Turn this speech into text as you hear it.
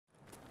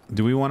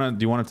Do you want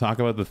to talk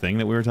about the thing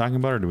that we were talking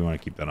about, or do we want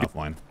to keep that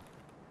offline?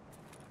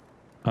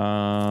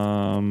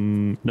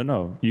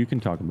 No, you can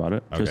talk about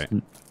it. Okay. Just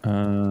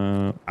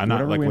I'm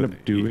not whatever like we what, end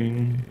up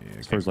doing okay.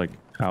 as far as like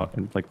out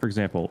and like for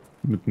example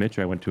with Mitch,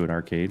 I went to an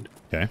arcade.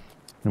 Okay.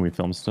 And we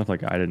filmed stuff.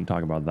 Like I didn't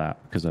talk about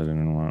that because I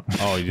didn't want.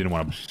 Oh, you didn't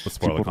want to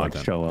spoil the content.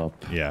 Like, show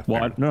up. Yeah.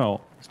 Well,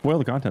 no, spoil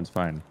the content's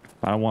fine.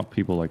 I don't want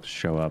people like to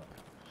show up.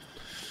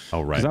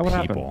 Oh right. Is that what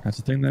people. happened? That's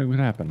the thing that would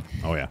happen.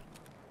 Oh yeah.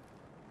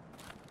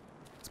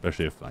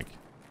 Especially if like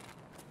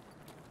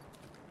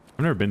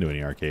I've never been to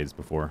any arcades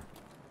before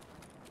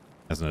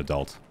as an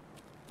adult.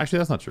 Actually,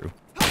 that's not true.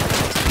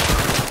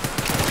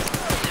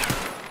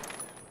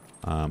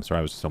 Sorry,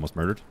 I was just almost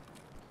murdered.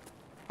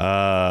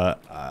 I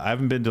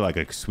haven't been to like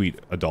a sweet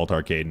adult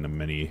arcade in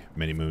many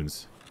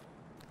moons.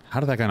 How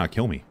did that guy not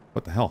kill me?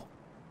 What the hell?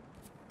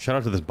 Shout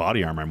out to this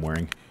body armor I'm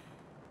wearing.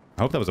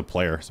 I hope that was a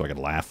player so I could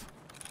laugh.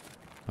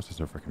 That's just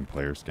a freaking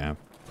player scab.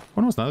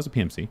 Oh no, it's not. That was a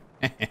PMC.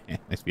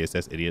 Nice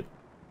VSS, idiot.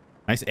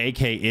 Nice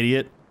AK,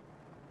 idiot.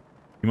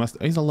 You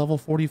must. He's a level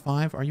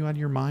 45. Are you out of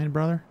your mind,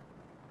 brother?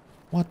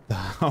 What the?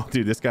 Oh,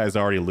 dude, this guy's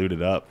already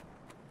looted up.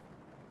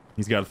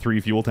 He's got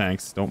 3 fuel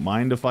tanks. Don't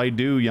mind if I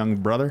do, young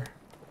brother.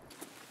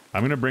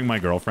 I'm gonna bring my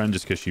girlfriend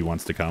just because she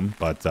wants to come,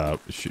 but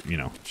you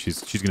know,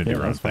 she's gonna do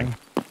her own thing.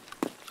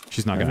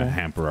 She's not gonna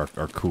hamper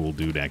our cool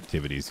dude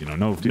activities. You know,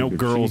 no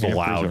girls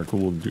allowed.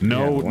 Cool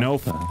no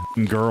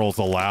f***ing girls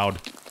allowed.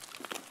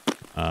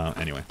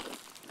 Anyway,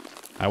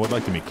 I would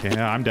like to meet.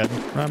 Yeah, I'm dead.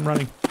 I'm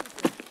running.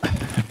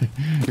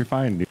 You're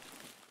fine, dude.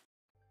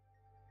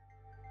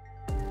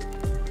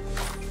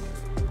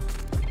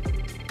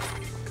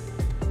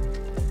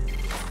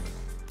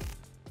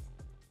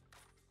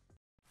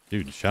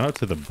 Dude, shout out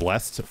to the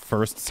blessed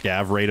first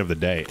scav raid of the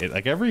day.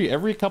 Like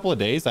every couple of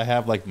days, I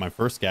have like my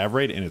first scav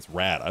raid, and it's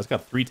rad. I just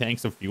got 3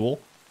 tanks of fuel,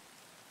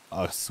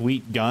 a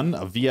sweet gun,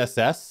 a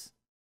VSS,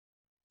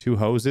 2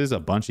 hoses, a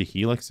bunch of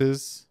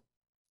helixes,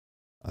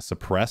 a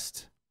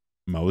suppressed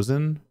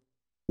Mosin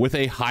with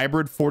a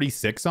hybrid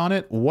 46 on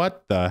it.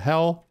 What the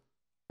hell?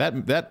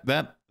 That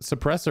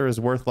suppressor is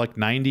worth like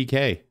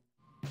 90K.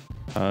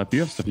 If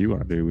you have stuff you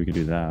want to do, we can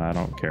do that. I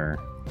don't care.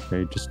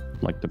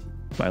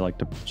 I like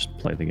to just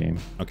play the game.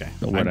 Okay.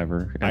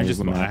 Whatever. I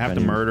have to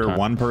murder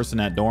 1 person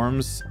at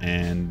dorms,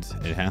 and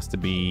it has to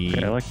be.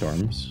 Okay, I like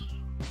dorms.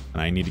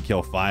 And I need to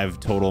kill 5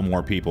 total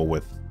more people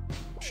with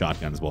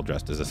shotguns while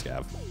dressed as a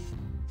scav.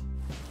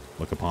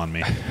 Look upon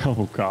me.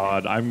 Oh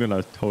God, I'm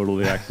gonna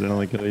totally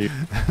accidentally kill you.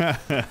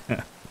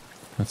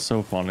 That's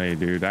so funny,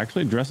 dude.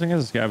 Actually, dressing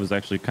as a scav is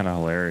actually kind of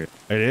hilarious.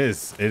 It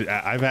is.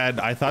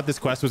 I thought this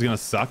quest was gonna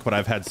suck, but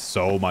I've had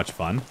so much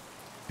fun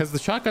because the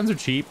shotguns are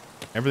cheap.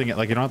 Everything,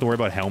 like, you don't have to worry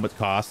about helmet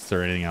costs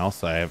or anything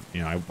else. I have, you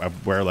know, I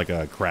wear like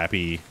a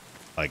crappy,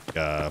 like,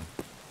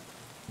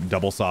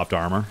 double soft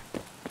armor,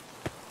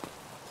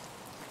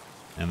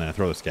 and then I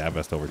throw the scav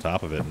vest over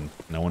top of it, and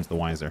no one's the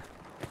wiser.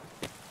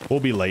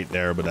 We'll be late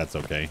there, but that's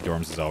okay.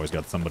 Dorms has always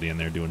got somebody in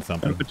there doing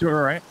something. But you're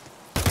all right.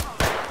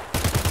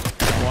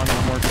 One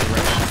more to the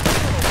right.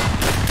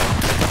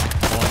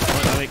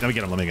 Let me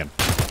get him. Let me get him.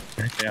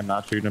 Okay, I'm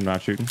not shooting.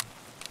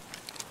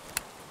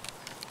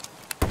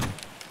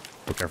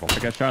 Be careful. I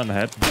got shot in the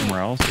head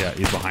somewhere else. Yeah,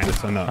 he's behind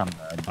us. I'm dead.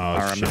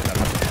 Oh, shit.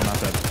 I'm not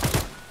dead.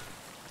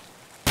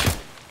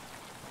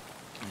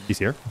 He's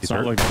here. He's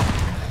hurt. Like,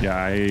 yeah,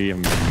 I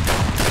am.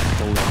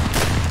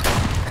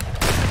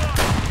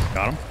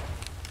 Got him.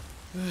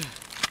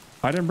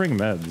 I didn't bring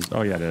meds.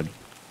 Oh yeah, I did.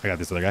 I got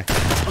this other guy.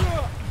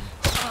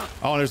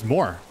 Oh, there's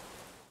more.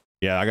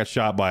 Yeah, I got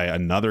shot by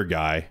another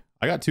guy.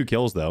 I got 2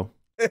 kills though.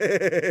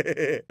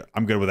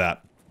 I'm good with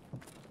that.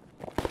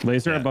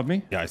 Laser above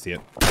me? Yeah, I see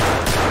it.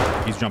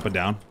 He's jumping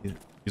down.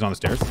 He's on the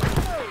stairs.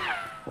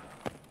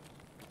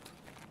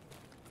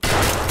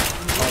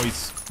 Oh,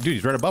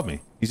 he's right above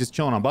me. He's just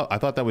chilling on above. I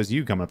thought that was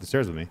you coming up the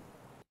stairs with me.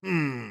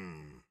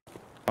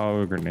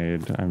 Oh,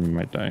 grenade. I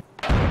might die.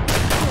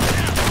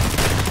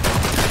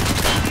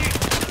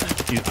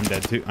 I'm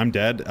dead too. I'm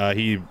dead.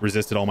 He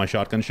resisted all my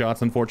shotgun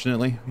shots,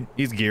 unfortunately.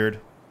 He's geared.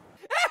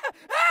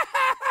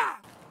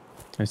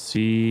 I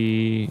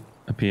see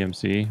a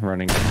PMC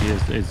running. He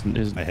is.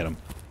 I hit him.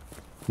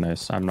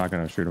 Nice. I'm not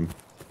gonna shoot him.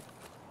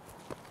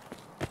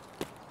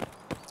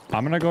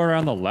 I'm gonna go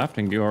around the left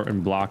and go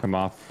and block him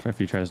off if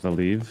he tries to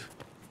leave.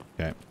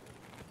 Okay.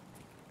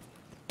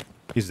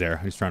 He's there.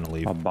 He's trying to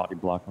leave. I'll body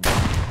block him.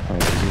 Oh,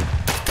 is he?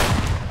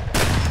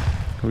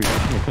 Oh, he's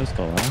using a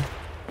pistol, huh?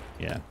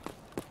 Yeah.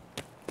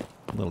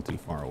 A little too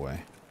far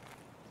away.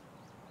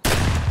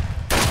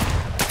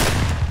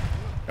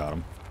 Got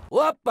him.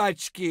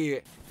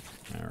 Опачки!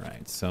 All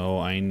right. So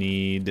I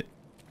need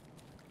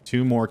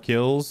 2 more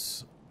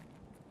kills.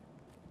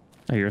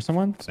 I hear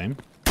someone. Same.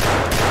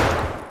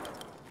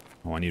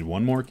 Oh, I need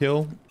 1 more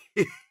kill.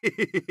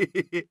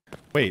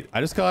 Wait,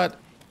 I just got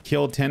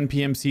killed 10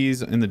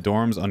 PMCs in the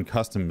dorms on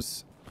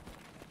customs,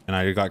 and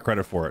I got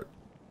credit for it.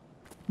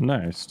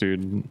 Nice,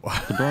 dude.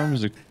 The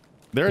dorms.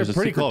 They're There's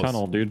pretty a secret close.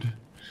 tunnel, dude.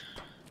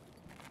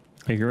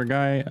 I hear a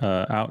guy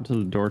out to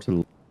the door to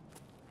the.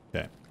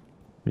 Okay.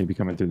 Maybe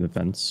coming through the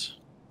fence.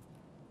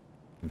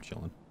 I'm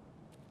chilling.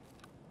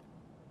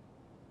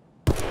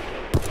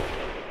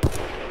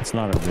 It's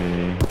not a V.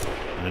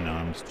 I know,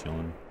 I'm just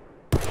chilling.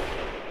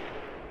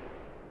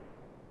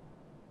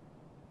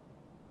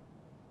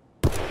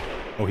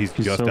 Oh, he's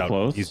just so out.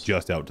 close. He's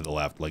just out to the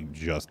left, like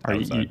just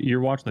outside. You're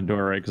watching the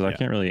door, right? Because I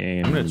can't really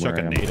aim. I'm gonna chuck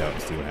a nade out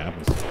and see what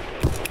happens.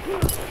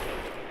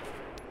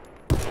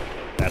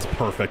 That's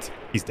perfect.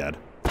 He's dead.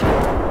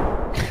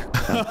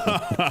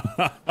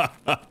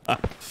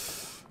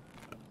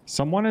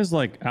 Someone is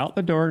like out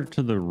the door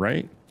to the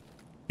right.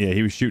 Yeah,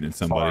 he was shooting at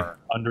somebody. Far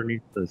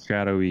underneath the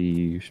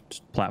shadowy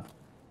platform.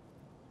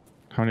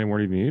 How many more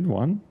do you need?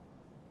 One?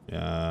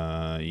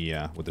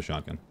 Yeah, with the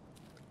shotgun.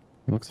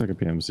 It looks like a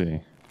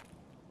PMC.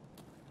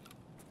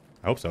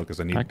 I hope so, because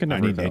I need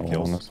nade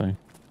kills. Honestly.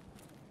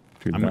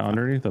 Dude,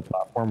 underneath the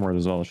platform where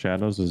there's all the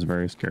shadows is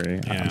very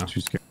scary. Yeah. I'm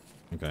too scared.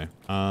 Okay.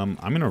 I'm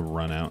gonna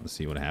run out and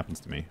see what happens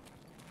to me.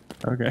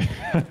 Okay.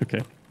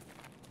 Okay.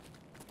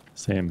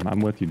 Same. I'm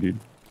with you, dude.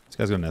 This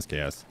guy's going to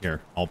SKS.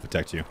 Here, I'll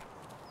protect you.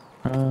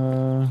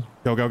 Go.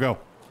 Go.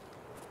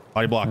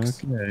 Body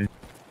blocks. Okay.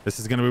 This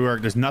is gonna be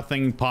work. There's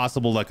nothing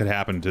possible that could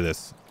happen to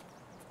this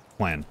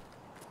plan.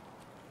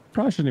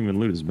 Probably shouldn't even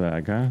loot his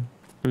bag, huh?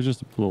 It was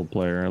just a little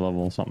player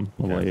level something.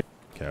 Level 8.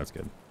 Okay, that's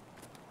good.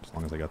 As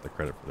long as I got the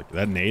credit for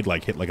that nade,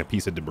 like hit like a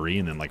piece of debris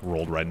and then like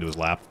rolled right into his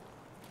lap.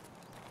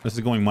 This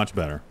is going much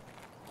better.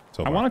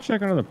 So I want to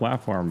check under the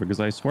platform because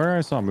I swear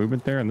I saw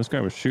movement there and this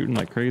guy was shooting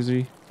like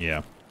crazy.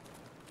 Yeah.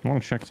 I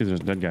want to check see if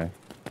there's a dead guy.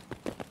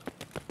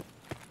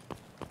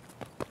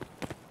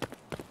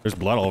 There's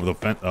blood all over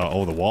the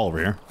over the wall over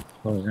here.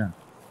 Oh yeah.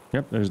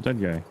 Yep, there's a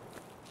dead guy.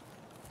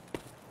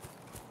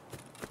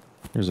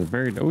 There's a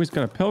very he's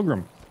got a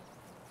pilgrim.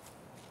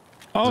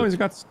 Oh, he's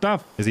got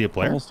stuff. Is he a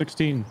player? Level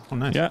 16. Oh,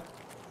 nice. Yeah.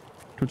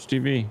 Twitch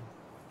TV.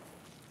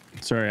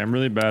 Sorry, I'm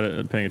really bad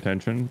at paying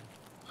attention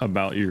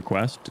about your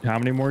quest. How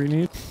many more do you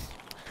need?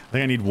 I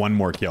think I need one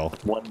more kill.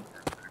 One.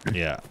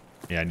 Yeah,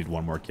 I need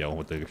one more kill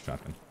with the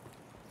shotgun.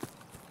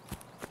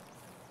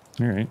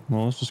 All right.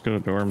 Well, let's just go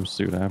to dorms,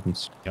 see what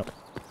happens. Yep.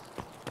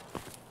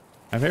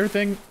 My favorite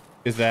thing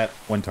is that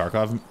when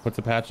Tarkov puts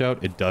a patch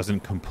out, it doesn't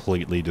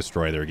completely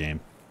destroy their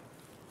game.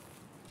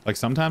 Like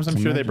sometimes I'm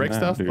sure they break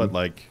stuff, dude. But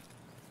like,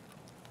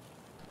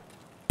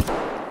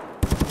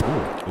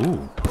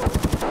 ooh,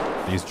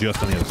 he's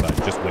just on the other side.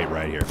 Just wait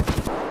right here.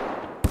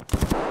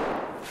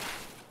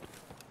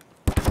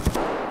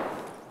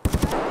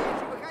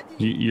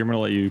 You're gonna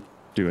let you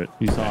do it.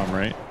 You saw him,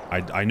 right?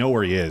 I know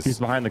where he is. He's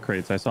behind the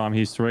crates. I saw him.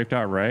 He swiped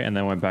out right and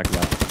then went back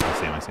left.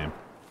 I see him.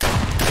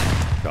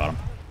 Got him.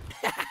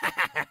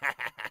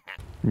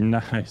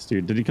 Nice,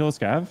 dude. Did he kill a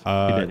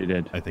scav? He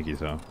did. I think he's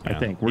so. Yeah. I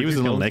think. He was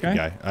a little naked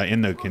guy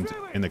in the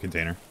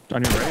container.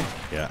 On your right?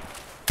 Yeah.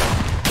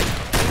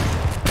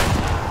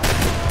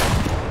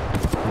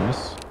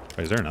 Nice.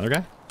 Wait, is there another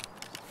guy?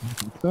 I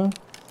think so.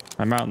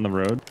 I'm out in the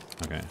road.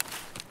 Okay.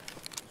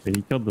 Yeah,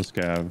 he killed the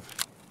scav.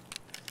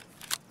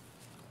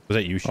 Was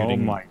that you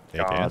shooting? Oh my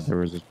god. There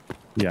was a...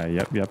 Yeah,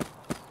 yep.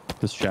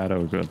 This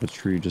shadow of the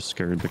tree just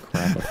scared the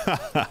crap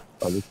out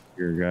of this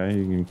here guy.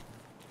 You can...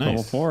 Nice.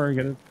 Level 4,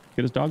 get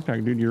his dog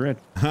tag, dude. You're it.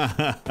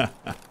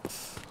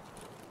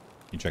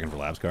 You checking for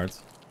labs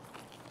cards?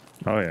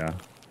 Oh yeah,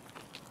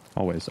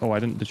 always. Oh, I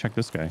didn't check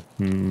this guy.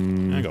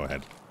 Yeah, go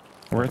ahead.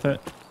 Worth it.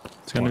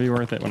 It's gonna be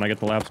worth it when I get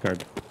the labs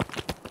card.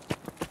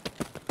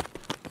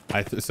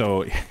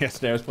 So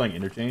yesterday I was playing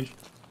Interchange,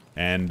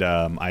 and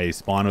I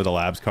spawned with a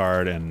labs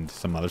card and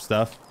some other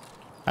stuff.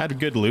 I had a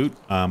good loot,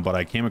 but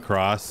I came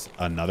across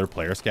another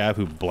player scav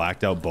who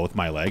blacked out both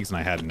my legs, and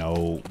I had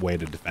no way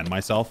to defend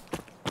myself.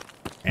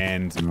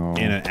 And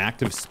in an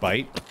act of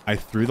spite, I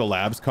threw the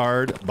labs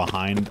card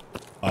behind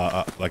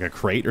like a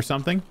crate or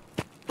something.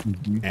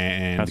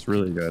 And that's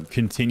really good.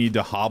 Continued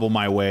to hobble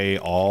my way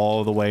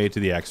all the way to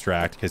the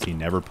extract because he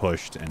never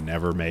pushed and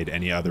never made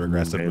any other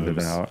aggressive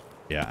moves.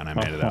 Yeah, and I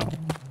made it out.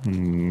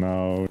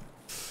 No.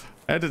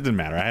 It didn't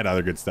matter. I had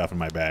other good stuff in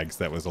my bags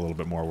that was a little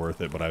bit more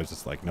worth it, but I was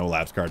just like, no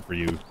labs card for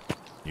you,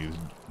 you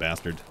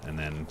bastard. And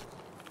then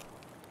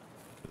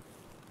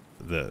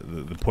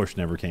the push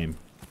never came.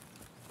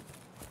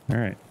 All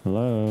right.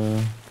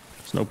 Hello.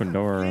 It's an open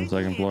door on the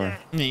second floor.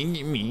 In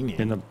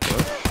the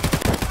bush.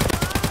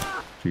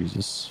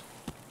 Jesus.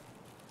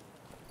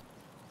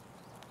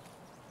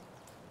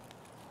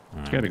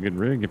 Right. Got a good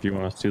rig if you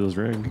want to steal his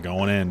rig.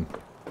 Going in.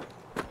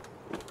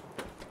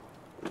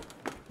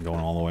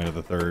 Going all the way to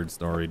the third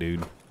story,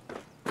 dude.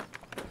 All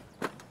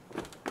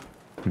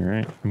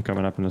right. I'm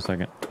coming up in a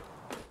second.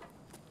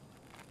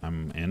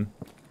 I'm in.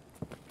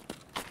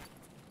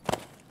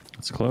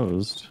 It's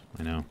closed.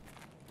 I know.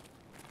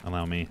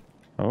 Allow me.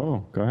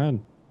 Oh, go ahead.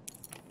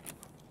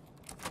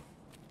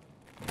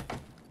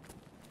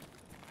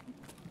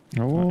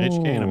 Oh,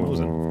 HK and a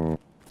Mosin.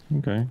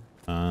 Okay.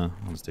 I'll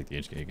just take the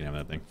HK. You can have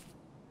that thing.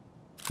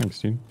 Thanks,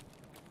 dude.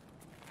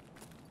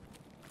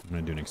 I'm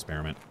gonna do an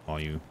experiment while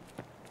you.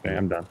 Okay,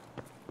 I'm done.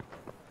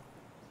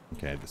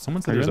 Okay.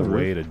 Someone said there's a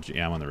way to.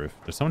 Yeah, I'm on the roof.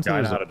 There's someone said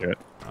I know there's how to do it.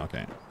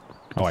 Okay.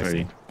 I'll I see.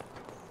 you.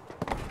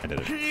 I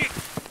did it.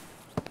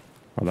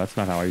 Oh, that's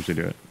not how I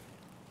usually do it.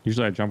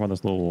 Usually I jump on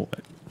this little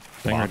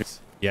thing right.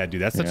 Yeah,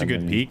 dude, that's such a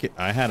good peek.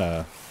 I had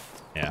a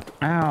Yeah.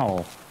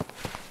 Ow.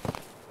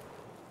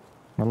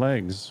 My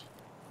legs.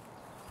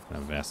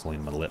 Gonna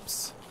Vaseline my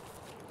lips.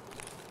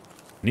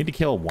 I need to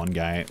kill one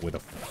guy with a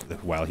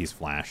while he's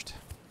flashed.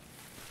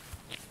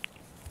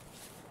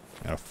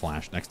 Got a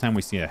flash. Next time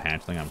we see a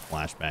hatchling, I'm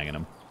flashbanging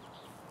him.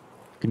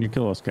 Can you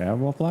kill a scav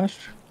while flashed?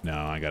 No,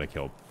 I gotta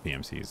kill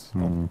PMCs.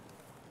 Mm.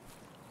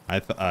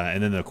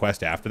 And then the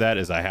quest after that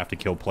is I have to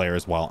kill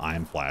players while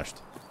I'm flashed.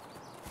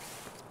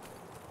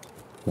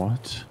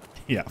 What?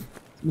 Yeah.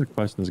 The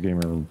quests in this game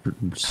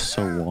are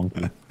so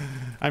wonky.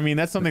 I mean,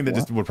 that's something that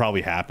just would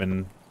probably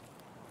happen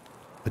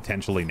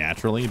potentially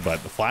naturally,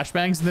 but the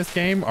flashbangs in this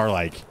game are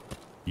like,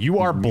 you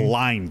are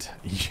blind.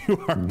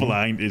 You are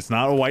blind. It's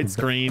not a white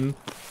screen.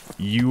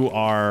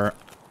 Your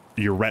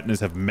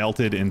retinas have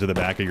melted into the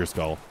back of your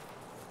skull.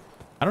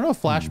 I don't know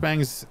if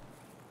flashbangs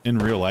in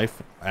real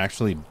life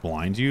actually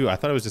blind you. I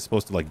thought it was just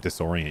supposed to like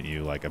disorient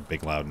you, like a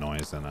big loud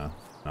noise and a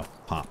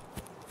pop.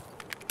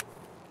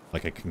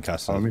 Like a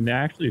concussive. I mean, they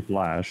actually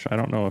flash. I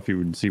don't know if you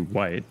would see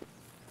white.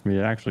 I mean,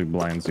 it actually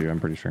blinds you,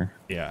 I'm pretty sure.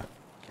 Yeah,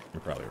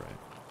 you're probably right.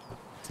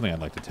 Something I'd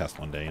like to test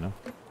one day, you know?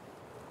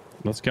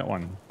 Let's get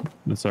one.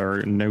 That's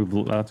our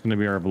new. That's going to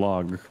be our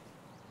vlog.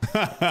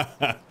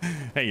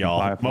 Hey,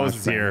 y'all.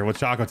 Moses here with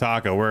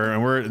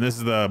chocoTaco. This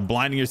is the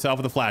blinding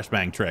yourself with a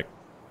flashbang trick.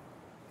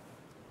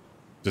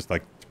 Just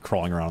like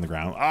crawling around on the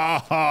ground.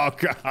 Oh,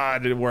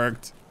 God, it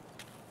worked.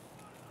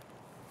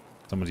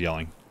 Someone's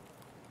yelling.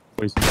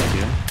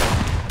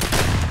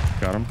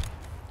 Got him.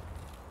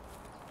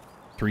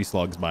 3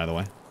 slugs, by the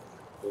way.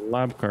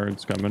 Lab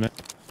cards coming in.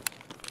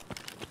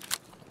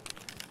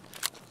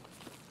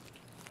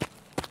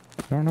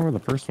 I don't know where the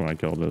first one I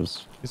killed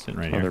is. He's sitting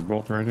right here. here. They're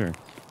both right here.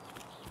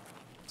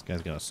 This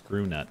guy's got a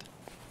screw nut.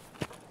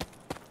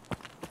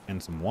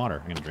 And some water.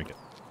 I'm going to drink it.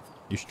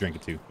 You should drink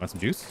it too. Want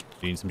some juice?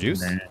 Do you need some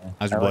juice? Nah,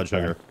 how's your blood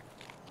sugar?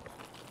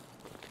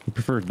 I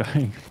prefer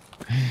dying.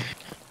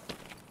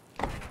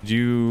 Did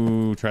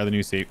you try the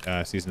new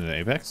season of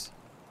Apex?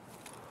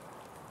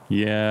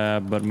 Yeah,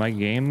 but my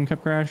game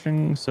kept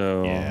crashing,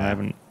 so Yeah. I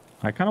haven't.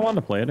 I kind of wanted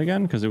to play it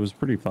again because it was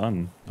pretty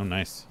fun. Oh,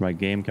 nice. My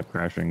game kept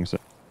crashing, so.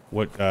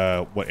 What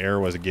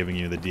error was it giving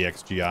you? The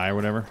DXGI or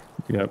whatever?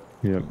 Yep.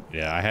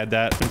 Yeah, I had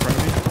that. In front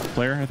of me,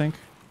 player, I think,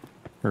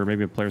 or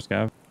maybe a player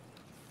scav.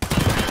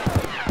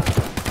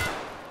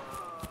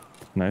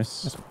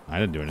 Nice. I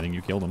didn't do anything.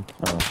 You killed him.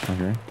 Oh,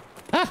 okay.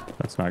 Ah!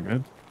 That's not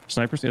good.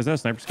 Sniper, is that a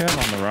sniper scav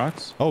on the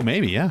rocks? Oh,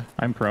 maybe, yeah.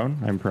 I'm prone.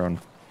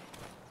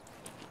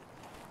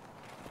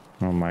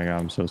 Oh my God,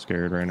 I'm so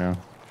scared right now.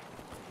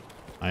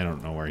 I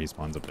don't know where he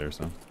spawns up there,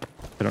 so.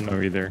 I don't know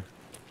either.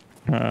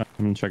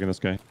 I'm checking this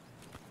guy.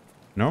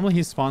 Normally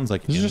he spawns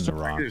like This in is just the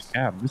a regular rocks.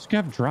 scav. This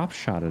scav drop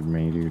shotted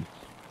me, dude.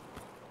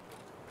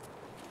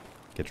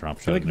 Get drop I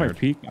feel shot. like if I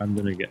peek, I'm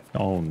gonna get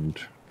owned.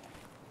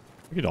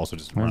 We could also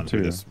just Mine run through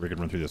too. this. We could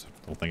run through this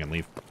whole thing and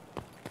leave.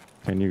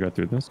 Can you go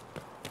through this?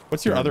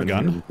 What's your Yeah, other I've been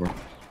here gun? before.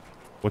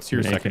 What's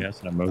your An second?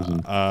 AKS and a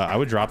Mosin. I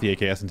would drop the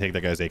AKS and take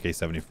that guy's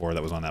AK-74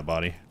 that was on that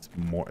body.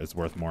 It's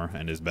worth more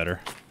and is better.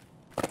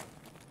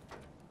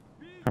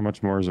 How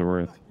much more is it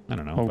worth? I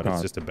don't know, Oh, but it's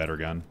God. just a better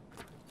gun.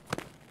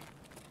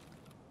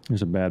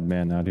 There's a bad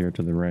man out here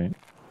to the right.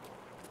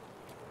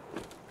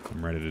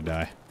 I'm ready to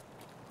die.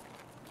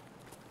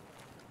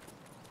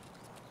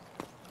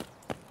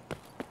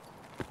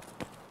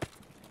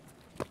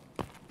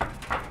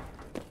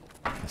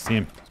 I see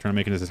him. He's trying to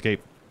make his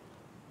escape.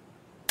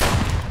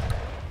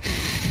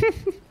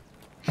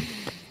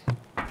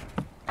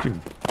 Dude,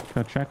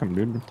 gotta check him,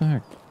 dude. What the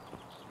heck?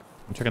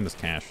 I'm checking this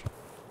cache.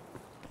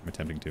 I'm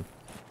attempting to.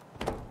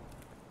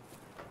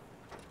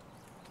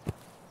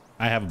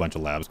 I have a bunch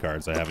of labs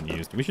cards I haven't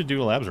used. We should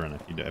do a labs run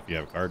if you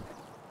have a card.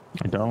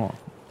 I don't.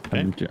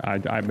 Okay.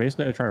 I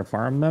basically try to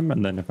farm them,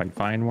 and then if I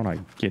find one, I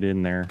get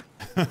in there.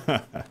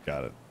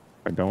 Got it.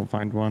 If I don't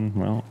find one,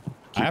 well,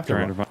 I have to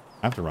trying run, find.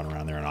 I have to run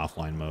around there in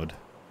offline mode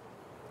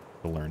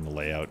to learn the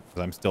layout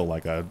because I'm still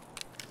like a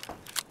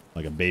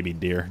baby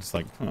deer. It's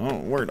like, oh,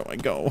 where do I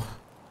go?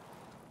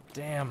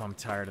 Damn, I'm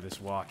tired of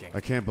this walking.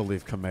 I can't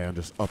believe Command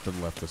just up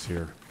and left us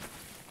here.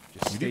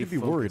 Just You stay need to be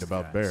worried focused,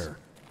 about guys. Bear.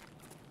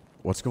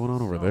 What's going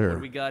on over So, there? What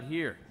do we got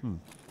here?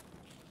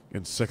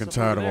 Getting sick and What's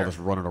tired over of all there? this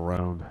running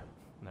around.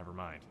 Never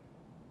mind.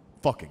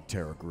 Fucking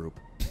terror group.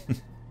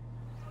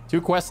 2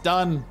 quests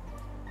done.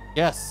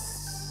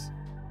 Yes.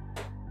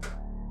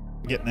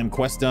 Getting them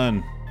quests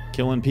done.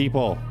 Killing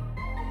people.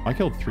 I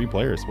killed 3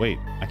 players. Wait,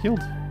 I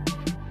killed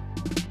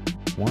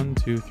 1,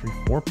 2, 3,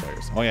 4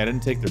 players. Oh yeah, I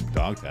didn't take their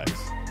dog tags.